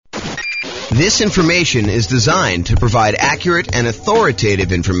This information is designed to provide accurate and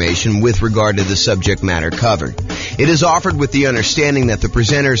authoritative information with regard to the subject matter covered. It is offered with the understanding that the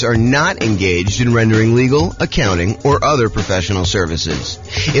presenters are not engaged in rendering legal, accounting, or other professional services.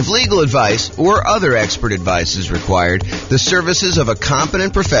 If legal advice or other expert advice is required, the services of a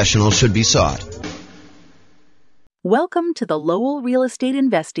competent professional should be sought. Welcome to the Lowell Real Estate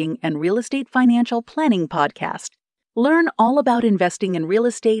Investing and Real Estate Financial Planning Podcast. Learn all about investing in real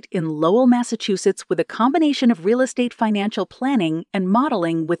estate in Lowell, Massachusetts with a combination of real estate financial planning and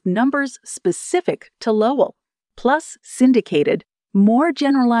modeling with numbers specific to Lowell, plus syndicated, more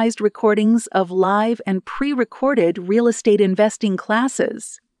generalized recordings of live and pre-recorded real estate investing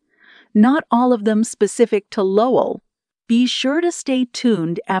classes. Not all of them specific to Lowell. Be sure to stay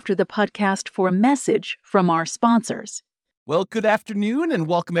tuned after the podcast for a message from our sponsors. Well, good afternoon and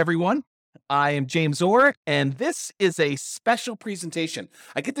welcome everyone. I am James Orr, and this is a special presentation.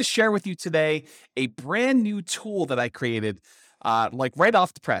 I get to share with you today a brand new tool that I created, right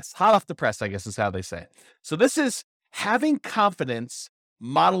off the press, hot off the press, I guess is how they say it. So this is having confidence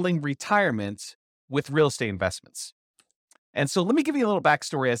modeling retirement with real estate investments. And so let me give you a little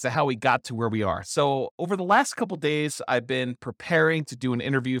backstory as to how we got to where we are. So over the last couple of days, I've been preparing to do an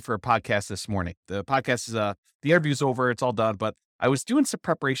interview for a podcast this morning. The podcast is, the interview's over, it's all done, but I was doing some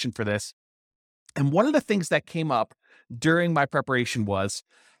preparation for this. And one of the things that came up during my preparation was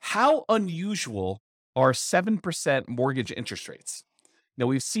how unusual are 7% mortgage interest rates. Now,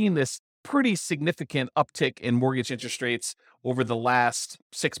 we've seen this pretty significant uptick in mortgage interest rates over the last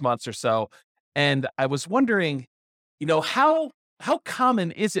 6 months or so. And I was wondering, how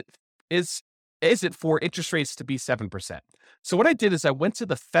common is it for interest rates to be 7%? So what I did is I went to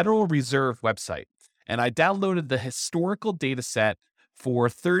the Federal Reserve website and I downloaded the historical data set for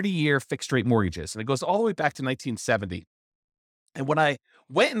 30-year fixed rate mortgages. And it goes all the way back to 1970. And when I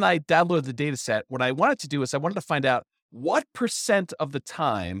went and I downloaded the data set, what I wanted to do is I wanted to find out what percent of the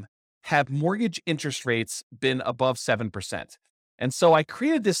time have mortgage interest rates been above 7%. And so I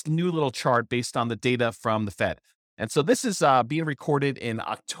created this new little chart based on the data from the Fed. And so this is being recorded in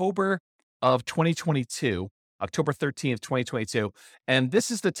October of 2022, October 13th, 2022. And this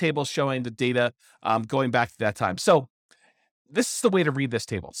is the table showing the data going back to that time. So this is the way to read this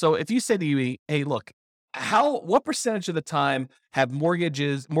table. So if you say to me, hey, look, what percentage of the time have mortgage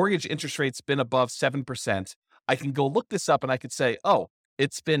interest rates been above 7%? I can go look this up and I could say, oh,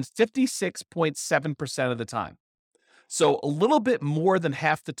 it's been 56.7% of the time. So a little bit more than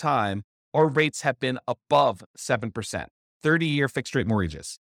half the time, our rates have been above 7%, 30-year fixed rate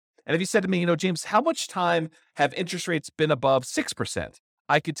mortgages. And if you said to me, James, how much time have interest rates been above 6%?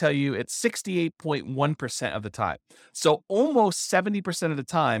 I could tell you it's 68.1% of the time. So almost 70% of the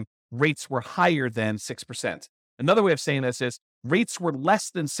time, rates were higher than 6%. Another way of saying this is rates were less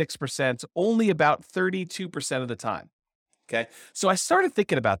than 6%, only about 32% of the time. Okay. So I started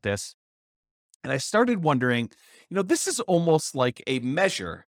thinking about this and I started wondering, this is almost like a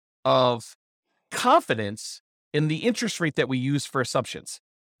measure of confidence in the interest rate that we use for assumptions.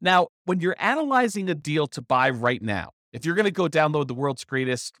 Now, when you're analyzing a deal to buy right now, if you're going to go download the world's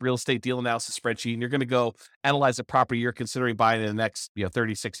greatest real estate deal analysis spreadsheet and you're going to go analyze a property you're considering buying in the next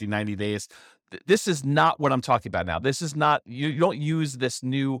 30, 60, 90 days, this is not what I'm talking about now. This is not, you don't use this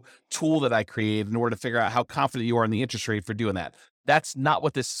new tool that I created in order to figure out how confident you are in the interest rate for doing that. That's not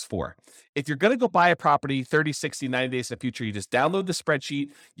what this is for. If you're going to go buy a property 30, 60, 90 days in the future, you just download the spreadsheet,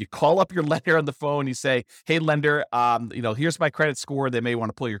 you call up your lender on the phone, you say, hey, lender, here's my credit score. They may want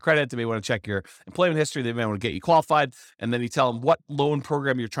to pull your credit. They may want to check your employment history. They may want to get you qualified. And then you tell them what loan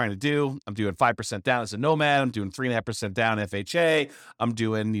program you're trying to do. I'm doing 5% down as a nomad. I'm doing 3.5% down FHA. I'm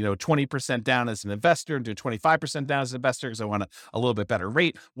doing, 20% down as an investor. I'm doing 25% down as an investor because I want a little bit better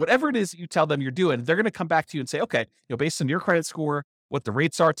rate. Whatever it is you tell them you're doing, they're going to come back to you and say, okay, based on your credit score, what the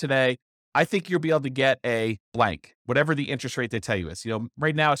rates are today, I think you'll be able to get a blank, whatever the interest rate they tell you is.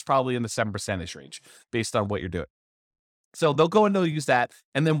 Right now it's probably in the 7% range based on what you're doing. So they'll go and they'll use that.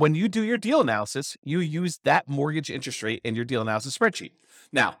 And then when you do your deal analysis, you use that mortgage interest rate in your deal analysis spreadsheet.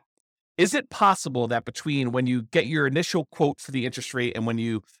 Now, is it possible that between when you get your initial quote for the interest rate and when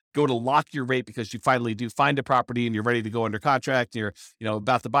you go to lock your rate because you finally do find a property and you're ready to go under contract, you're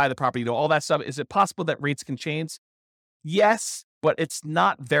about to buy the property, all that stuff, is it possible that rates can change? Yes, but it's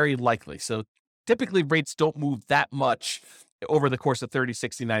not very likely. So typically rates don't move that much over the course of 30,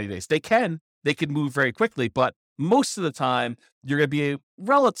 60, 90 days. They can move very quickly, but most of the time you're going to be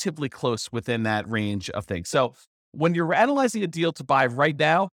relatively close within that range of things. So when you're analyzing a deal to buy right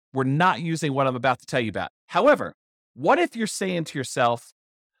now, we're not using what I'm about to tell you about. However, what if you're saying to yourself,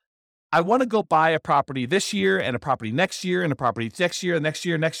 I want to go buy a property this year and a property next year and a property next year, next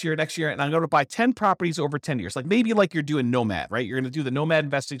year, and I'm going to buy 10 properties over 10 years. Like maybe like you're doing Nomad, right? You're going to do the Nomad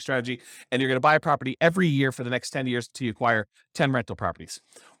investing strategy and you're going to buy a property every year for the next 10 years until you acquire 10 rental properties.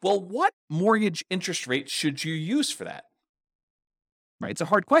 Well, what mortgage interest rate should you use for that? Right? It's a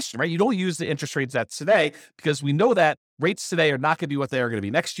hard question, right? You don't use the interest rates that's today because we know that rates today are not going to be what they are going to be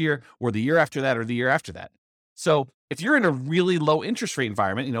next year or the year after that or the year after that. So if you're in a really low interest rate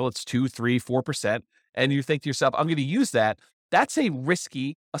environment, it's 2, 3, 4%, and you think to yourself, I'm going to use that, that's a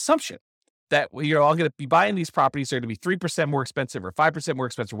risky assumption that, I'm going to be buying these properties. They're going to be 3% more expensive or 5% more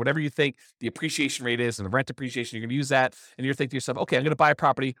expensive, whatever you think the appreciation rate is and the rent appreciation, you're going to use that. And you're thinking to yourself, okay, I'm going to buy a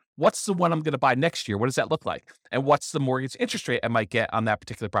property. What's the one I'm going to buy next year? What does that look like? And what's the mortgage interest rate I might get on that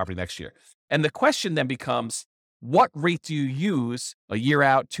particular property next year? And the question then becomes, what rate do you use a year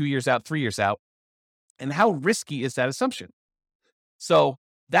out, 2 years out, 3 years out? And how risky is that assumption? So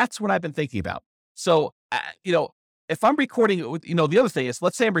that's what I've been thinking about. So, if I'm recording, the other thing is,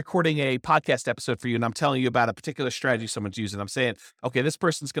 let's say I'm recording a podcast episode for you and I'm telling you about a particular strategy someone's using. I'm saying, okay, this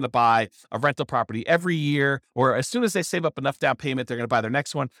person's going to buy a rental property every year, or as soon as they save up enough down payment, they're going to buy their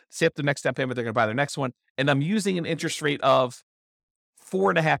next one. Save up the next down payment, they're going to buy their next one. And I'm using an interest rate of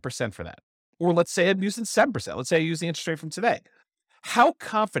 4.5% for that. Or let's say I'm using 7%. Let's say I'm using the interest rate from today. How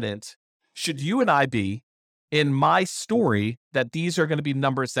confident should you and I be in my story that these are going to be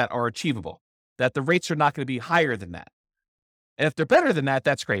numbers that are achievable, that the rates are not going to be higher than that? And if they're better than that,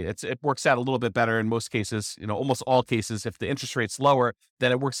 that's great. It works out a little bit better in most cases, almost all cases. If the interest rate's lower,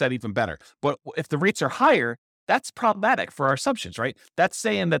 then it works out even better. But if the rates are higher, that's problematic for our assumptions, right? That's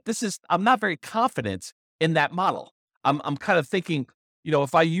saying that I'm not very confident in that model. I'm kind of thinking,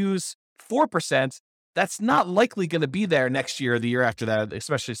 if I use 4%, that's not likely going to be there next year or the year after that,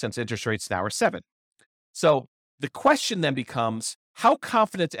 especially since interest rates now are 7%. So the question then becomes, how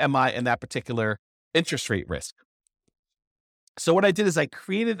confident am I in that particular interest rate risk? So what I did is I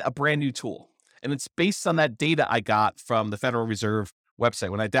created a brand new tool, and it's based on that data I got from the Federal Reserve website.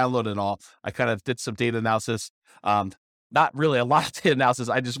 When I downloaded it all, I kind of did some data analysis, not really a lot of data analysis.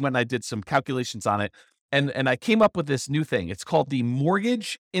 I just went and I did some calculations on it. And I came up with this new thing. It's called the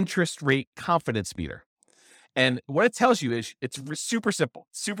Mortgage Interest Rate Confidence Meter. And what it tells you is it's super simple,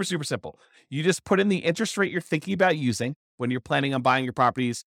 super, super simple. You just put in the interest rate you're thinking about using when you're planning on buying your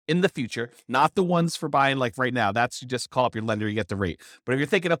properties in the future, not the ones for buying like right now. That's, you just call up your lender, you get the rate. But if you're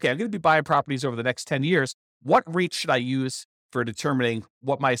thinking, okay, I'm going to be buying properties over the next 10 years, what rate should I use for determining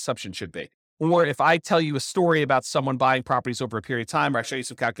what my assumption should be? Or if I tell you a story about someone buying properties over a period of time, or I show you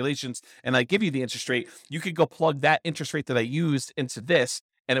some calculations and I give you the interest rate, you could go plug that interest rate that I used into this,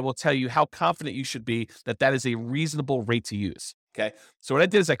 and it will tell you how confident you should be that that is a reasonable rate to use. Okay. So what I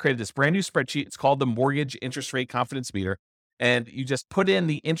did is I created this brand new spreadsheet. It's called the Mortgage Interest Rate Confidence Meter. And you just put in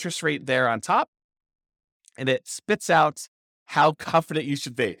the interest rate there on top, and it spits out how confident you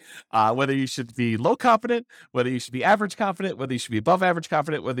should be, whether you should be low confident, whether you should be average confident, whether you should be above average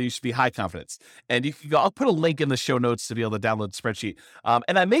confident, whether you should be high confidence. And you can go, I'll put a link in the show notes to be able to download the spreadsheet.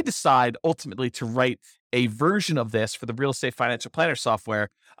 And I may decide ultimately to write a version of this for the Real Estate Financial Planner software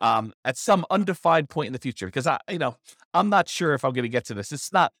at some undefined point in the future, because I'm not sure if I'm going to get to this.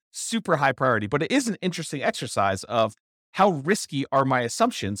 It's not super high priority, but it is an interesting exercise of how risky are my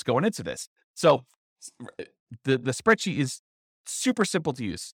assumptions going into this. So the spreadsheet is super simple to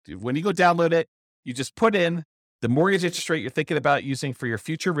use. When you go download it, you just put in the mortgage interest rate you're thinking about using for your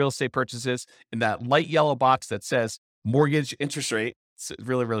future real estate purchases in that light yellow box that says mortgage interest rate. It's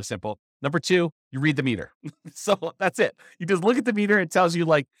really, really simple. Number 2, you read the meter. So that's it. You just look at the meter. It tells you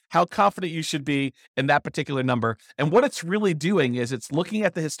like how confident you should be in that particular number. And what it's really doing is it's looking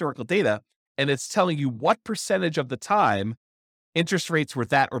at the historical data and it's telling you what percentage of the time interest rates were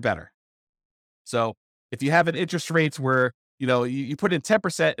that or better. So if you have an interest rates where you put in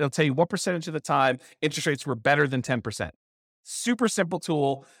 10%, it'll tell you what percentage of the time interest rates were better than 10%. Super simple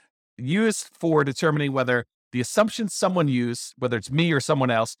tool used for determining whether the assumptions someone used, whether it's me or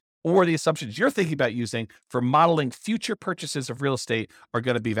someone else, or the assumptions you're thinking about using for modeling future purchases of real estate are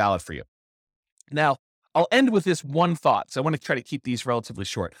going to be valid for you. Now, I'll end with this one thought. So I want to try to keep these relatively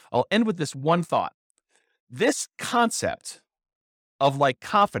short. I'll end with this one thought. This concept of like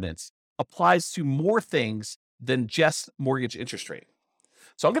confidence applies to more things than just mortgage interest rate.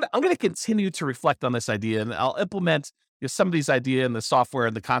 So I'm going to continue to reflect on this idea, and I'll implement some of these ideas in the software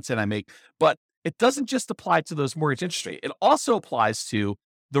and the content I make. But it doesn't just apply to those mortgage interest rate. It also applies to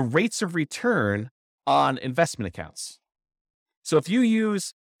the rates of return on investment accounts. So if you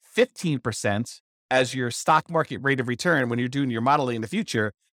use 15% as your stock market rate of return when you're doing your modeling in the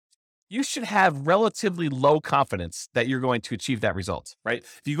future, you should have relatively low confidence that you're going to achieve that result, right?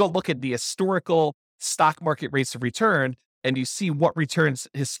 If you go look at the historical stock market rates of return and you see what returns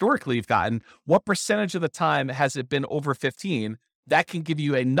historically you've gotten, what percentage of the time has it been over 15? That can give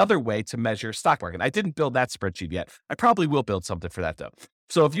you another way to measure stock market. I didn't build that spreadsheet yet. I probably will build something for that though.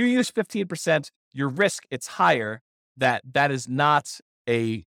 So if you use 15%, your risk, it's higher that is not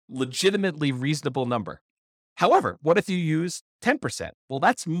a legitimately reasonable number. However, what if you use 10%? Well,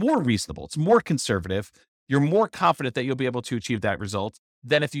 that's more reasonable. It's more conservative. You're more confident that you'll be able to achieve that result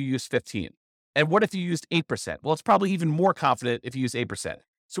than if you use 15. And what if you used 8%? Well, it's probably even more confident if you use 8%.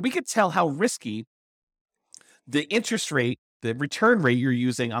 So we could tell how risky the interest rate, the return rate you're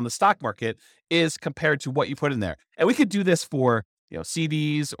using on the stock market is compared to what you put in there. And we could do this for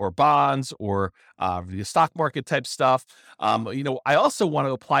CDs or bonds or the stock market type stuff. I also want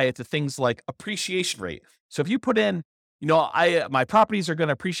to apply it to things like appreciation rate. So if you put in, my properties are going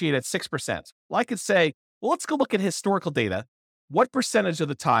to appreciate at 6%. Well, I could say, well, let's go look at historical data. What percentage of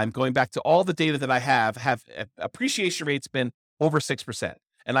the time, going back to all the data that I have appreciation rates been over 6%?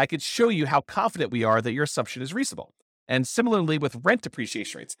 And I could show you how confident we are that your assumption is reasonable. And similarly with rent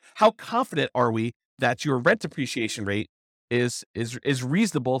appreciation rates, how confident are we that your rent appreciation rate is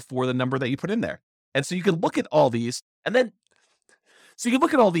reasonable for the number that you put in there? And so you can look at all these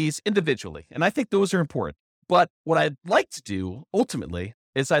individually. And I think those are important. But what I'd like to do ultimately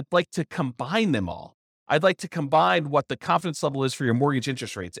is I'd like to combine them all. I'd like to combine what the confidence level is for your mortgage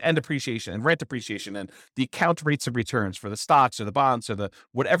interest rates and appreciation and rent appreciation and the account rates of returns for the stocks or the bonds or the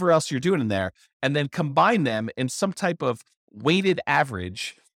whatever else you're doing in there, and then combine them in some type of weighted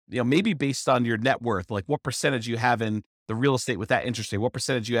average, maybe based on your net worth, like what percentage you have in the real estate with that interest rate, what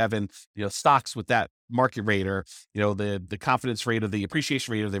percentage you have in stocks with that market rate, or the confidence rate or the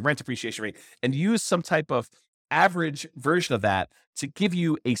appreciation rate or the rent appreciation rate, and use some type of average version of that to give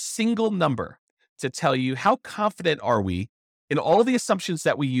you a single number to tell you how confident are we in all the assumptions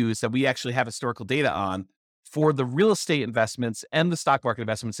that we use that we actually have historical data on for the real estate investments and the stock market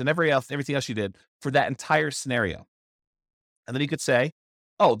investments and everything else you did for that entire scenario. And then you could say,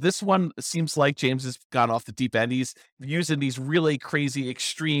 oh, this one seems like James has gone off the deep end. He's using these really crazy,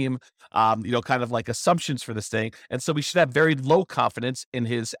 extreme, kind of like assumptions for this thing. And so we should have very low confidence in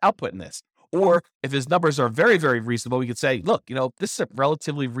his output in this. Or if his numbers are very, very reasonable, we could say, look, this is a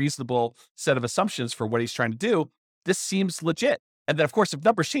relatively reasonable set of assumptions for what he's trying to do. This seems legit. And then, of course, if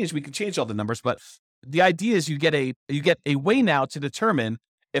numbers change, we can change all the numbers. But the idea is you get a way now to determine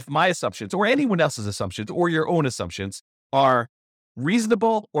if my assumptions or anyone else's assumptions or your own assumptions are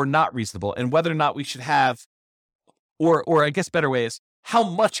reasonable or not reasonable, and whether or not we should have, or I guess better way is, how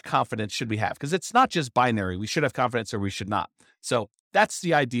much confidence should we have? Because it's not just binary. We should have confidence or we should not. So that's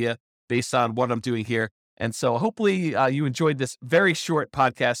the idea based on what I'm doing here. And so hopefully you enjoyed this very short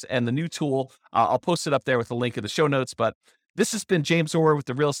podcast and the new tool. I'll post it up there with a link in the show notes. But this has been James Orr with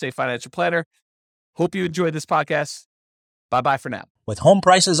the Real Estate Financial Planner. Hope you enjoyed this podcast. Bye-bye for now. With home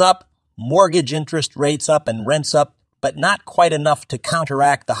prices up, mortgage interest rates up, and rents up, but not quite enough to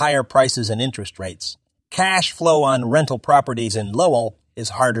counteract the higher prices and interest rates, cash flow on rental properties in Lowell is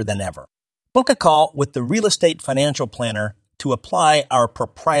harder than ever. Book a call with the Real Estate Financial Planner to apply our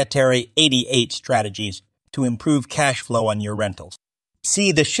proprietary 88 strategies to improve cash flow on your rentals.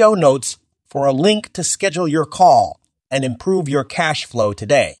 See the show notes for a link to schedule your call and improve your cash flow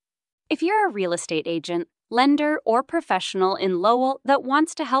today. If you're a real estate agent, lender, or professional in Lowell that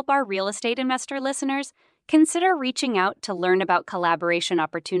wants to help our real estate investor listeners, consider reaching out to learn about collaboration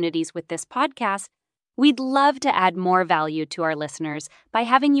opportunities with this podcast. We'd love to add more value to our listeners by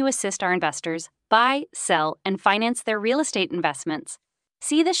having you assist our investors buy, sell, and finance their real estate investments.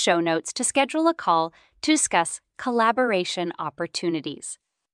 See the show notes to schedule a call to discuss collaboration opportunities.